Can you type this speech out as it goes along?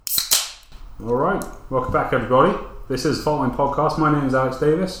Alright, welcome back everybody. This is Faultline Podcast. My name is Alex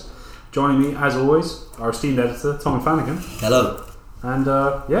Davis. Joining me, as always, our esteemed editor, Tommy Flanagan. Hello. And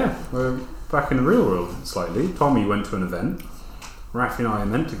we're back in the real world slightly. Tommy went to an event. Rafi and I are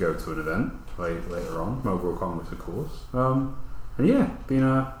meant to go to an event later on. Mobile Congress, of course. Been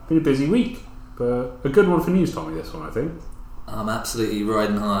a busy week. But a good one for news, Tommy, this one, I think. I'm absolutely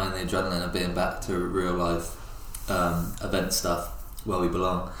riding high on the adrenaline of being back to real life event stuff where we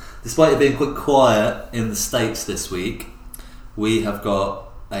belong. Despite it being quite quiet in the States this week, we have got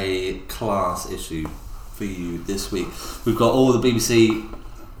a class issue for you this week. We've got all the BBC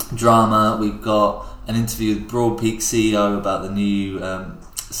drama, we've got an interview with Broadpeak CEO about the new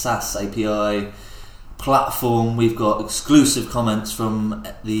SaaS API platform, we've got exclusive comments from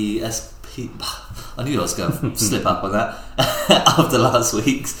the I knew I was going to slip up on that after last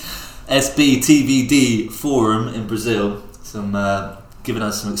week's SBTVD forum in Brazil, giving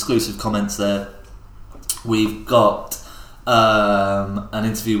us some exclusive comments there. We've got an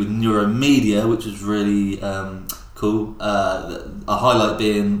interview with Neuromedia, which was really cool. A highlight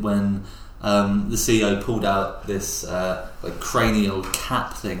being when the CEO pulled out this cranial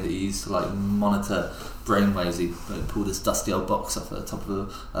cap thing that he used to monitor brainwaves. He pulled this dusty old box off the top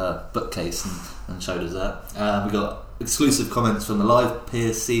of a bookcase and showed us that. We got exclusive comments from the Live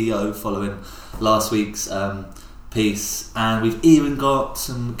Peer CEO following last week's piece, and we've even got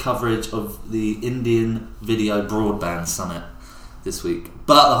some coverage of the Indian Video Broadband Summit this week.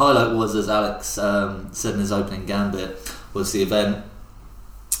 But the highlight was, as Alex said in his opening gambit, was the event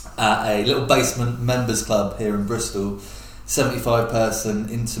at a little basement members club here in Bristol, 75-person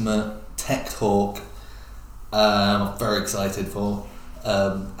intimate tech talk. I'm very excited for,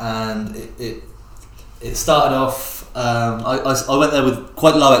 and it started off. I went there with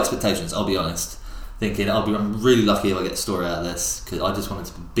quite low expectations, I'll be honest, thinking I'm really lucky if I get a story out of this, because I just wanted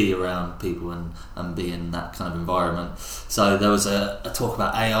to be around people and be in that kind of environment. So there was a talk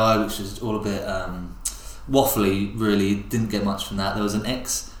about AI, which was all a bit waffly, really, didn't get much from that. There was an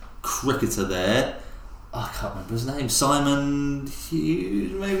ex-cricketer there, I can't remember his name, Simon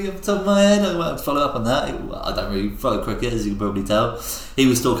Hughes, maybe off the top of my head. I won't follow up on that. I don't really follow cricket, as you can probably tell. He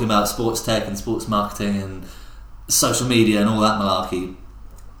was talking about sports tech and sports marketing and social media and all that malarkey.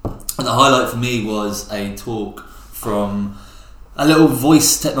 And the highlight for me was a talk from a little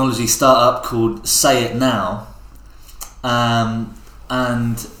voice technology startup called Say It Now.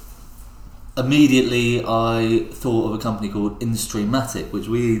 And immediately I thought of a company called InStreammatic, which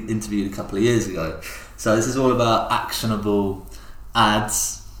we interviewed a couple of years ago. So this is all about actionable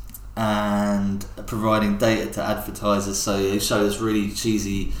ads and providing data to advertisers. So they show this really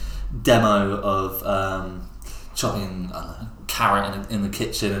cheesy demo of chopping carrot in the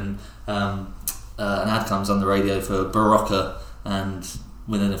kitchen, and an ad comes on the radio for Barocca, and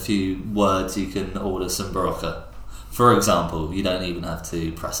within a few words you can order some Barocca. For example, you don't even have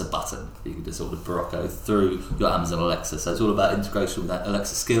to press a button. You can just order Barocca through your Amazon Alexa. So it's all about integration with that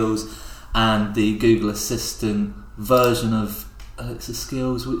Alexa skills and the Google Assistant version of Alexa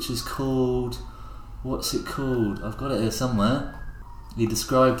skills, which is called... What's it called? I've got it here somewhere. He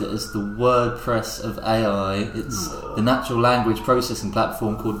described it as the WordPress of AI. It's the natural language processing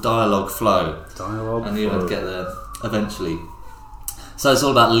platform called Dialogflow. And you'll get there eventually. So it's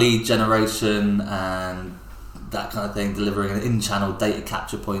all about lead generation and that kind of thing, delivering an in-channel data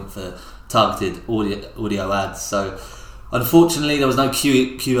capture point for targeted audio ads. So unfortunately there was no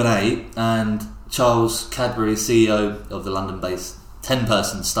Q&A, and Charles Cadbury, CEO of the London-based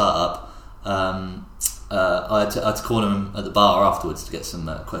 10-person startup, I had to call him at the bar afterwards to get some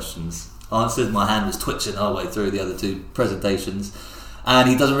questions answered. My hand was twitching all the way through the other two presentations, and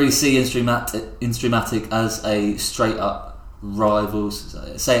he doesn't really see InStreammatic as a straight-up rival.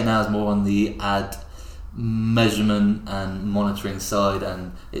 Say It Now is more on the ad measurement and monitoring side,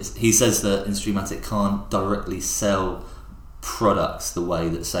 and he says that InStreammatic can't directly sell products the way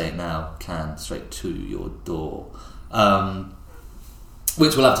that Say It Now can, straight to your door,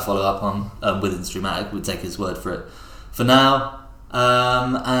 which we'll have to follow up on with InStreammatic. We'll take his word for it for now.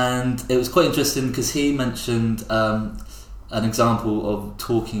 And it was quite interesting because he mentioned an example of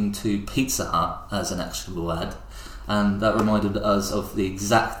talking to Pizza Hut as an actionable ad, and that reminded us of the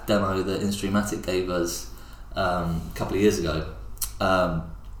exact demo that InStreammatic gave us a couple of years ago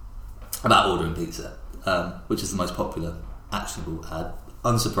about ordering pizza, which is the most popular actionable ad.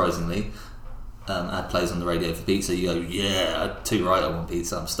 Unsurprisingly, ad plays on the radio for pizza. You go, yeah, too right, I want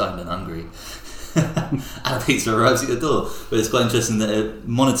pizza, I'm stoned and hungry. And a pizza arrives at your door. But it's quite interesting that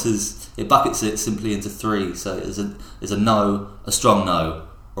it buckets it simply into three. So there's a no, a strong no,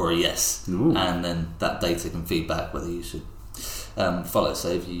 or a yes. Ooh. And then that data can feed back whether you should follow. So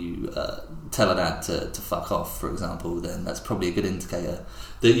if you tell an ad to fuck off, for example, then that's probably a good indicator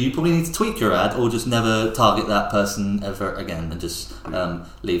that you probably need to tweak your ad or just never target that person ever again and just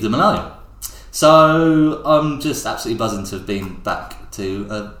leave them alone. So I'm just absolutely buzzing to have been back to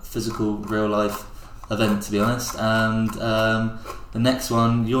a physical, real-life event, to be honest. And your next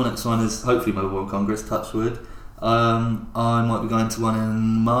one is hopefully Mobile World Congress, touch wood. I might be going to one in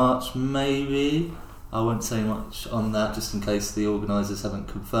March, maybe. I won't say much on that just in case the organisers haven't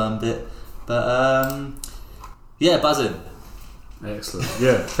confirmed it. But yeah, buzzing. Excellent.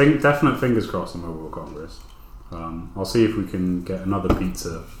 Yeah, definite fingers crossed on Mobile World Congress. I'll see if we can get another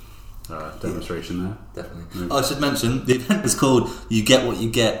pizza demonstration there. Definitely. I should mention the event was called You Get What You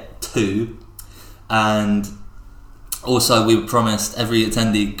Get 2, and also we were promised every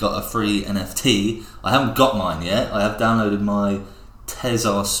attendee got a free NFT. I haven't got mine yet. I have downloaded my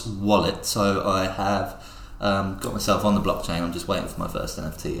Tezos wallet, so I have got myself on the blockchain. I'm just waiting for my first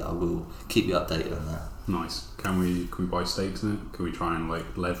NFT. I will keep you updated on that. Nice. Can we buy stakes in it? Can we try and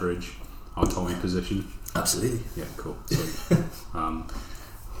leverage our Tommy position? Absolutely. Yeah, cool. Sweet.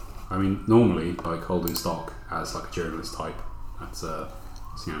 I mean, normally, holding stock as a journalist type, that's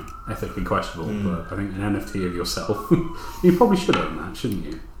ethically questionable. But I think an NFT of yourself, you probably should own that, shouldn't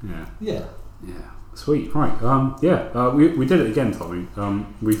you? Yeah. Sweet. Right. We did it again, Tommy.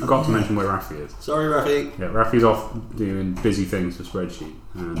 We forgot to mention where Rafi is. Sorry, Rafi. Yeah, Rafi's off doing busy things for spreadsheet,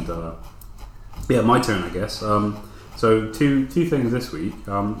 and my turn, I guess. So two things this week.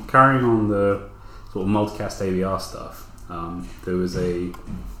 Carrying on the sort of multicast AVR stuff. There was a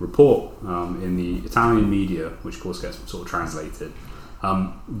report in the Italian media, which of course gets sort of translated,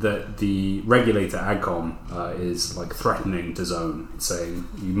 that the regulator AGCOM is threatening DAZN. It's saying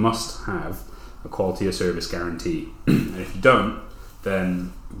you must have a quality of service guarantee, and if you don't,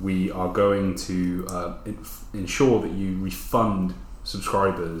 then we are going to ensure that you refund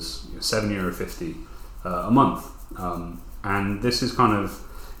subscribers €7.50 a month, and this is kind of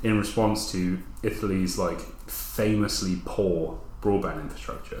in response to Italy's famously poor broadband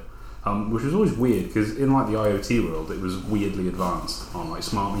infrastructure, which was always weird because in the IoT world it was weirdly advanced on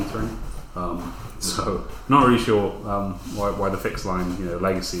smart metering, so not really sure why the fixed line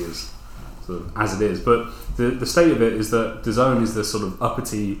legacy is sort of as it is, but the state of it is that DAZN is this sort of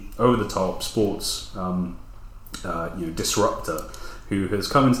uppity, over the top sports disruptor who has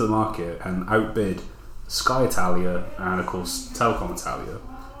come into the market and outbid Sky Italia and of course Telecom Italia,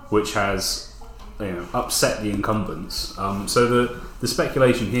 which has upset the incumbents. So the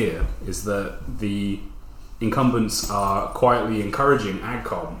speculation here is that the incumbents are quietly encouraging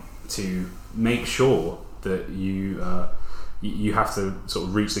AGCOM to make sure that you have to sort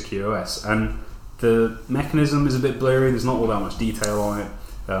of reach the QoS, and the mechanism is a bit blurry. There's not all that much detail on it.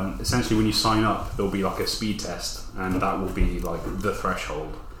 Essentially, when you sign up, there'll be a speed test, and that will be the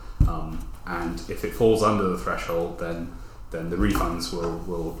threshold. And if it falls under the threshold, then the refunds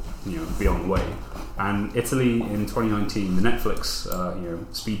will be on the way. And Italy in 2019, the Netflix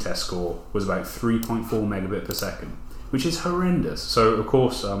speed test score was about 3.4 megabit per second, which is horrendous. So of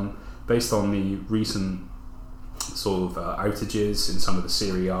course, based on the recent sort of outages in some of the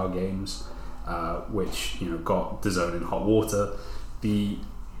Serie A games, which got DAZN in hot water, the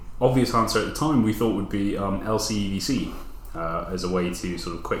obvious answer at the time we thought would be LCEVC as a way to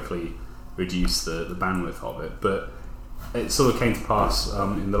sort of quickly reduce the bandwidth of it, but it sort of came to pass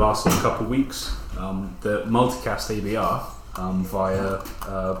in the last couple of weeks that multicast ABR via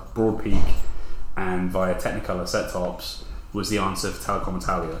Broadpeak and via Technicolor set-tops was the answer for Telecom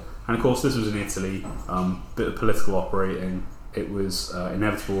Italia. And of course this was in Italy, bit of political operating. It was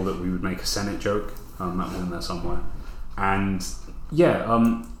inevitable that we would make a Senate joke, that was in there somewhere. And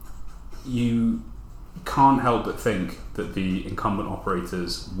you can't help but think that the incumbent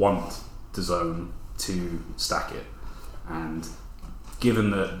operators want DAZN to stack it. And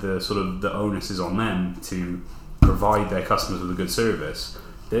given that the onus is on them to provide their customers with a good service,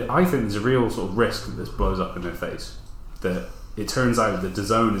 I think there's a real sort of risk that this blows up in their face. That it turns out that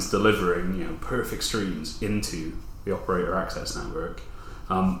DAZN is delivering perfect streams into the operator access network,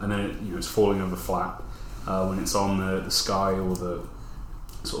 and then it's falling over flat when it's on the Sky or the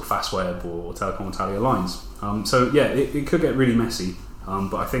sort of Fastweb or Telecom Italia lines. It could get really messy,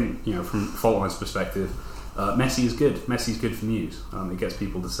 but I think from Faultline's perspective, messy is good. Messy is good for news. It gets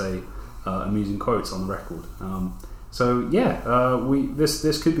people to say amusing quotes on the record.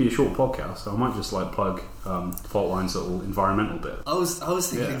 This could be a short podcast. I might just plug Faultline's little environmental bit. I was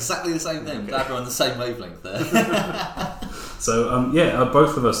thinking exactly the same thing. Glad we're on the same wavelength there. So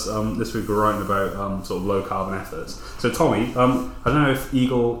both of us this week were writing about sort of low carbon efforts. So Tommy, I don't know if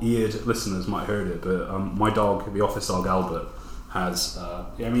eagle-eared listeners might have heard it, but my dog, the office dog Albert, has,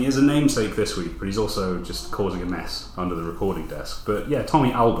 he's a namesake this week, but he's also just causing a mess under the recording desk. But yeah,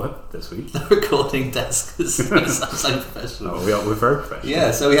 Tommy Albert this week. The recording desk is so professional. Oh, we're very professional.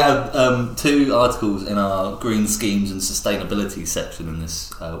 Yeah, so we have 2 articles in our green schemes and sustainability section in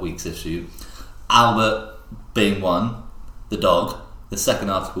this week's issue. Albert being one, the dog. The second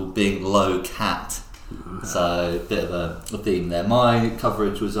article being LoCaT. So a bit of a theme there. My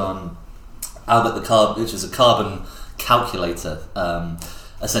coverage was on Albert the Carb, which is a carbon calculator,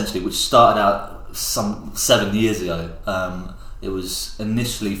 essentially, which started out some 7 years ago. It was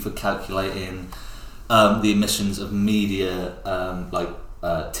initially for calculating the emissions of media, like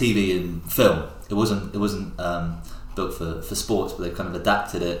TV and film. It wasn't built for sports, but they kind of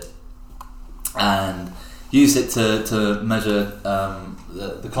adapted it and used it to measure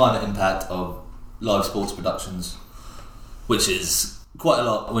the climate impact of live sports productions, which is quite a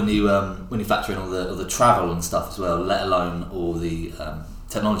lot when you factor in all the travel and stuff as well, let alone all the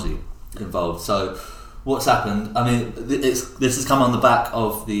technology involved. So what's happened? I mean, this has come on the back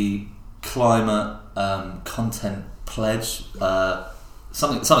of the climate content pledge,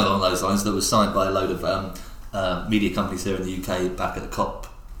 something along those lines, that was signed by a load of media companies here in the UK back at the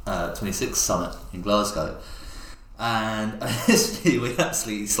COP26 summit in Glasgow. And initially we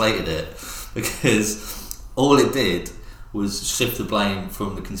absolutely slated it because all it did was shift the blame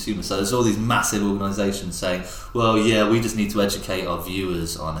from the consumer. So there's all these massive organisations saying, well, yeah, we just need to educate our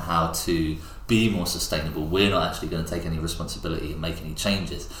viewers on how to be more sustainable. We're not actually going to take any responsibility and make any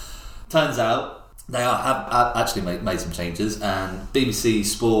changes. Turns out they have actually made some changes, and BBC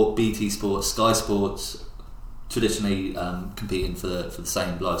Sport, BT Sport, Sky Sports, traditionally competing for the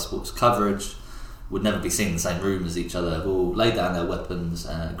same live sports coverage, would never be seen in the same room as each other, have all laid down their weapons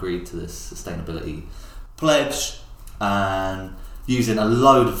and agreed to this sustainability pledge, and using a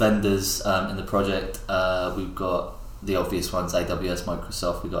load of vendors in the project. We've got the obvious ones: AWS,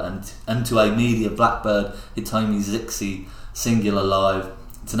 Microsoft. We've got M2A Media, Blackbird, Hitomi, Zixi, Singular Live,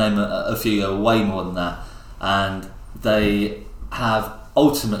 to name a few. Way more than that. And they have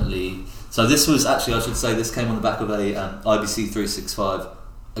ultimately, so this was actually, I should say, this came on the back of a IBC 365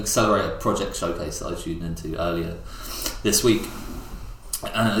 Accelerator project showcase that I tuned into earlier this week.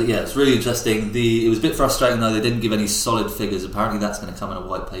 It's really interesting. It was a bit frustrating though, they didn't give any solid figures. Apparently that's going to come in a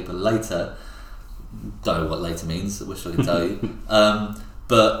white paper later. Don't know what later means, I wish I could tell you.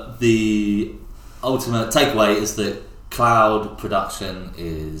 But the ultimate takeaway is that cloud production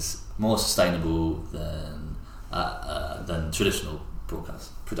is more sustainable than traditional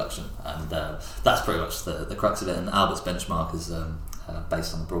broadcast production, and that's pretty much the crux of it. And Albert's benchmark is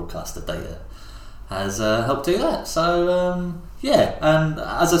based on the broadcaster data, has helped do that. So and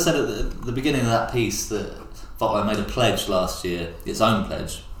as I said at the beginning of that piece, that Faultline made a pledge last year, its own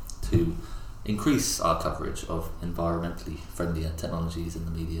pledge, to increase our coverage of environmentally friendlier technologies in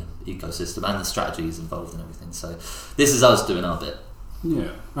the media ecosystem and the strategies involved and everything. So this is us doing our bit.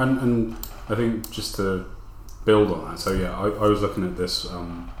 Yeah, and I think just to build on that, so yeah, I was looking at this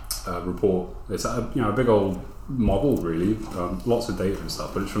report. It's a big old model, really, lots of data and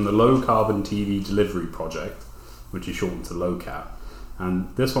stuff, but it's from the Low Carbon TV Delivery Project, which is shortened to LoCaT.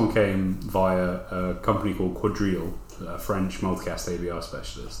 And this one came via a company called Quadrille, a French multicast ABR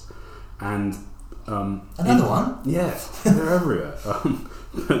specialist. And another one? Yeah, they're everywhere.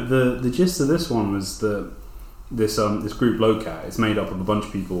 The gist of this one was that this group LoCaT is made up of a bunch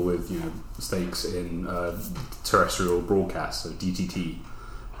of people with stakes in terrestrial broadcast, so DTT.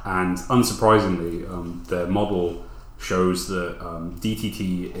 And unsurprisingly, their model shows that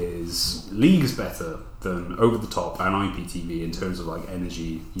DTT is leagues better than over the top and IPTV in terms of like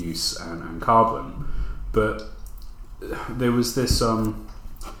energy use and carbon. But there was this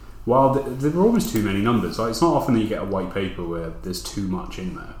while there were almost too many numbers. Like, it's not often that you get a white paper where there's too much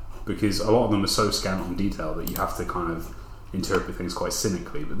in there, because a lot of them are so scant on detail that you have to kind of interpret things quite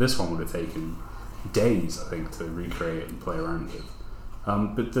cynically. But this one would have taken days, I think, to recreate and play around with.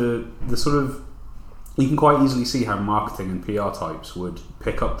 But the sort of, you can quite easily see how marketing and PR types would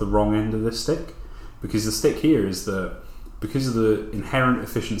pick up the wrong end of this stick, because the stick here is that because of the inherent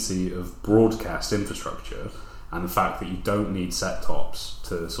efficiency of broadcast infrastructure and the fact that you don't need set tops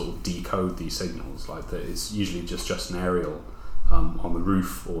to sort of decode these signals, like that it's usually just an aerial on the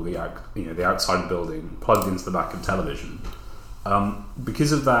roof or the outside building plugged into the back of television.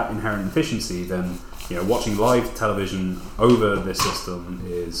 Because of that inherent efficiency, then watching live television over this system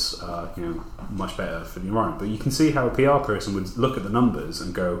is much better for the environment. But you can see how a PR person would look at the numbers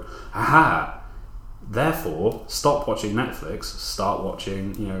and go, aha, therefore stop watching Netflix, start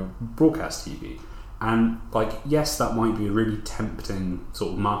watching broadcast TV. And yes, that might be a really tempting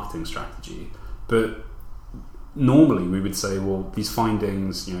sort of marketing strategy, but normally we would say, well, these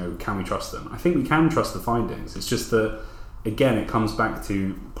findings, can we trust them? I think we can trust the findings. It's just that, again, it comes back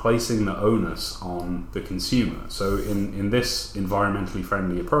to placing the onus on the consumer. So in this environmentally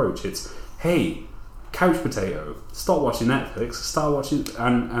friendly approach, it's, hey, couch potato, stop watching Netflix, start watching,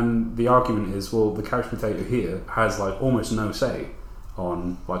 and the argument is, well, the couch potato here has like almost no say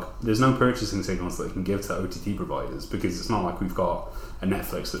on, like, there's no purchasing signals that it can give to OTT providers, because it's not like we've got a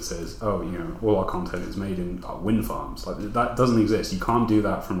Netflix that says, oh, all our content is made in wind farms. Like, that doesn't exist. You can't do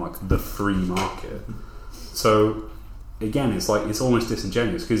that from like the free market. So again, it's like, it's almost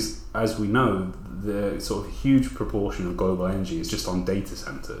disingenuous, because as we know, the sort of huge proportion of global energy is just on data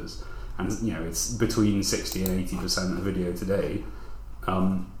centers, and it's between 60 and 80% of video today,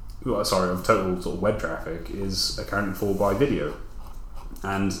 of total sort of web traffic is accounted for by video.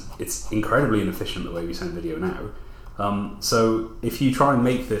 And it's incredibly inefficient the way we send video now. So if you try and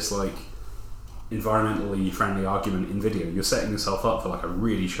make this like environmentally friendly argument in video, you're setting yourself up for like a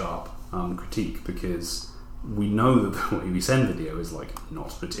really sharp critique, because we know that the way we send video is like not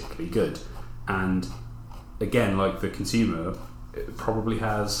particularly good. And again, like the consumer, it probably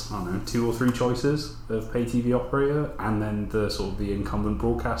has, 2 or 3 choices of pay TV operator, and then the sort of the incumbent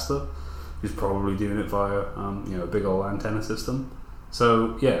broadcaster who's probably doing it via a big old antenna system.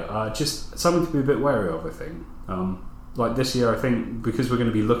 So just something to be a bit wary of, I think. Like this year, I think, because we're going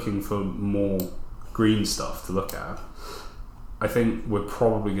to be looking for more green stuff to look at, I think we're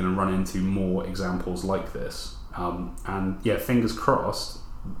probably going to run into more examples like this. Fingers crossed,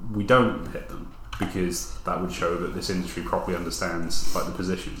 we don't hit them, because that would show that this industry properly understands like the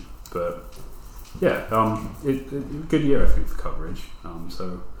position. But good year, I think, for coverage.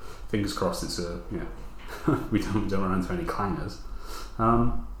 So fingers crossed, it's we don't run into any clangers.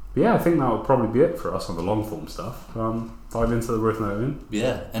 I think that would probably be it for us on the long form stuff. Dive into the worth noting.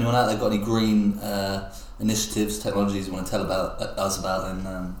 Yeah, anyone out there got any green initiatives, technologies you want to tell us about,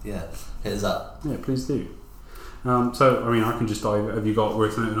 then hit us up. Yeah, please do. I can just dive. Have you got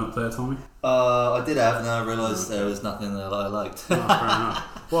worth noting up there, Tommy? I did have, and I realised there was nothing that I liked. Fair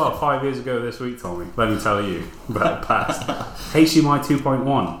enough. Well, 5 years ago this week, Tommy, let me tell you about the past. HDMI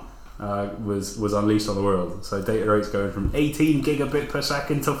 2.1 was unleashed on the world. So data rates going from 18 gigabit per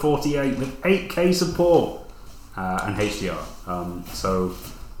second to 48 with 8K support and HDR.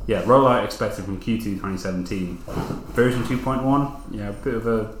 Rollout expected from Q2 2017. Version 2.1, a bit of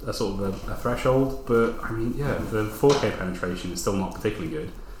a sort of a threshold, but the 4K penetration is still not particularly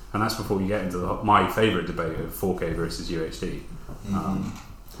good, and that's before you get into my favourite debate of 4K versus UHD.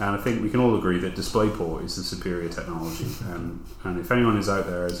 And I think we can all agree that DisplayPort is the superior technology, and if anyone is out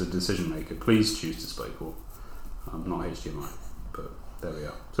there as a decision maker, please choose DisplayPort, not HDMI. But there we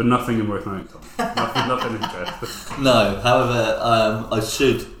are. So nothing in worth noting, Tom. nothing interesting. No, however, I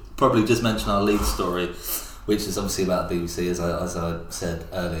should probably just mention our lead story, which is obviously about the BBC, as I said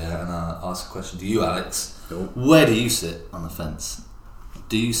earlier, and I'll ask a question to you, Alex. Nope. Where do you sit on the fence?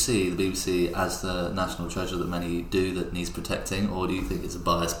 Do you see the BBC as the national treasure that many do that needs protecting, or do you think it's a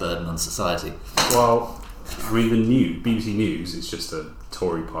biased burden on society? Well, the BBC News is just a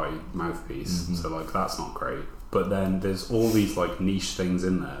Tory pie mouthpiece, so that's not great. But then there's all these niche things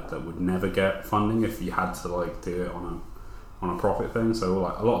in there that would never get funding if you had to do it on a profit thing. So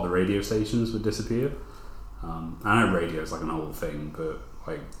a lot of the radio stations would disappear. I know radio is an old thing, but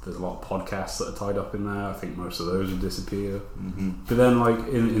there's a lot of podcasts that are tied up in there. I think most of those would disappear. But then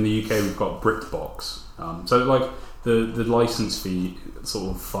in the UK we've got BritBox. The license fee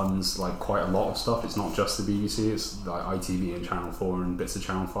sort of funds quite a lot of stuff. It's not just the BBC, it's ITV and Channel 4 and bits of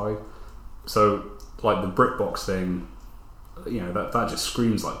Channel 5. So the BritBox thing, that just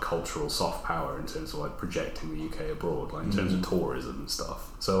screams cultural soft power in terms of projecting the UK abroad, in terms of tourism and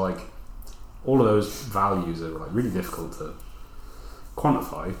stuff. So all of those values are really difficult to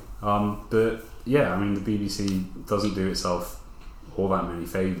quantify. But the BBC doesn't do itself all that many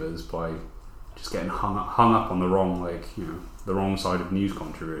favours by just getting hung up on the wrong the wrong side of news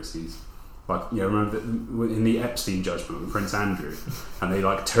controversies. Remember in the Epstein judgment with Prince Andrew, and they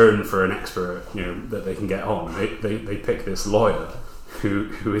turn for an expert that they can get on. They pick this lawyer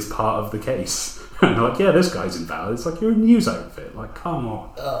who is part of the case. And they're this guy's invalid. It's you're a news outfit. Come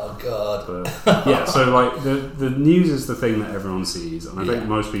on. Oh God. But, so the news is the thing that everyone sees, and I think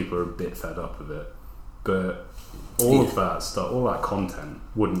most people are a bit fed up with it. But all of that stuff, all that content,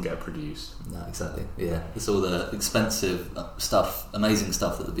 wouldn't get produced. No, exactly. Yeah, it's all the expensive stuff, amazing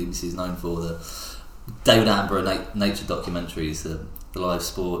stuff that the BBC is known for. The David Attenborough nature documentaries, the live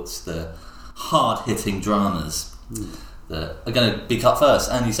sports, the hard-hitting dramas. That are going to be cut first.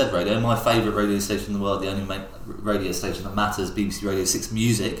 And you said radio, my favourite radio station in the world, the only radio station that matters, BBC Radio 6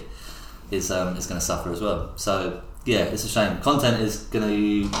 Music, is going to suffer as well. So yeah, it's a shame. The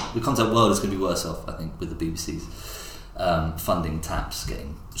content world is going to be worse off, I think, with the BBC's funding taps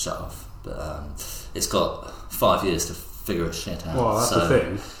getting shut off. But it's got 5 years to figure its shit out. Well, that's the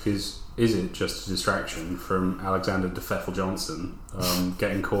thing, because is it just a distraction from Alexander De Pfeffel Johnson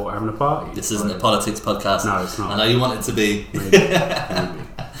getting caught having a party? This isn't a politics podcast. No, it's not. I know you want it to be. Maybe.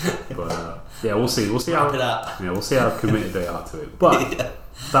 But yeah, we'll see. We'll see Wrap it up. Yeah, we'll see how committed they are to it. But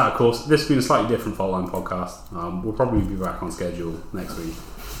that, of course, this has been a slightly different Faultline podcast. We'll probably be back on schedule next week.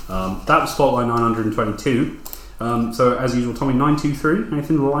 That was Faultline 922. So as usual, Tommy, 923.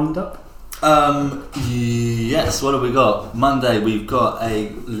 Anything lined up? Yes, what have we got? Monday we've got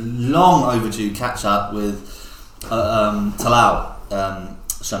a long overdue catch up with Talal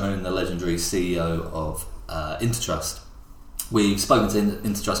Shamoon, the legendary CEO of Intertrust. We've spoken to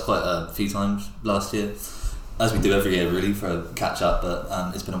Intertrust quite a few times last year, as we do every year really, for a catch up, but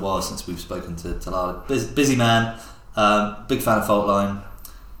it's been a while since we've spoken to Talal. Busy man, big fan of Faultline,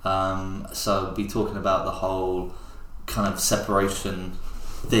 so we'll be talking about the whole kind of separation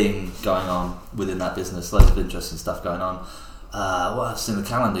thing going on within that business. Loads of interesting stuff going on. What else in the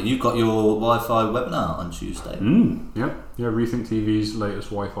calendar? You've got your Wi-Fi webinar on Tuesday. Yeah, Rethink TV's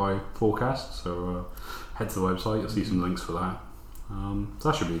latest Wi-Fi forecast. So head to the website. You'll see some links for that. So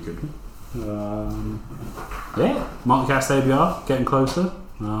that should be a good one. Yeah, multicast ABR getting closer.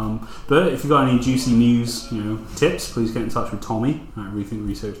 But if you've got any juicy news, tips, please get in touch with Tommy at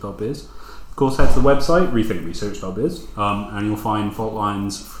rethinkresearch.biz. Of course, head to the website, rethinkresearch.biz, and you'll find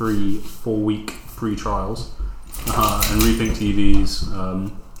Faultline's free 4-week free trials and Rethink TV's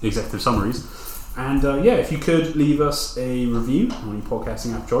executive summaries. And if you could leave us a review on your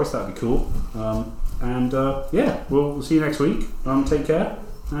podcasting app choice, that'd be cool. We'll see you next week. Take care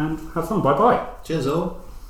and have fun. Bye-bye. Cheers all.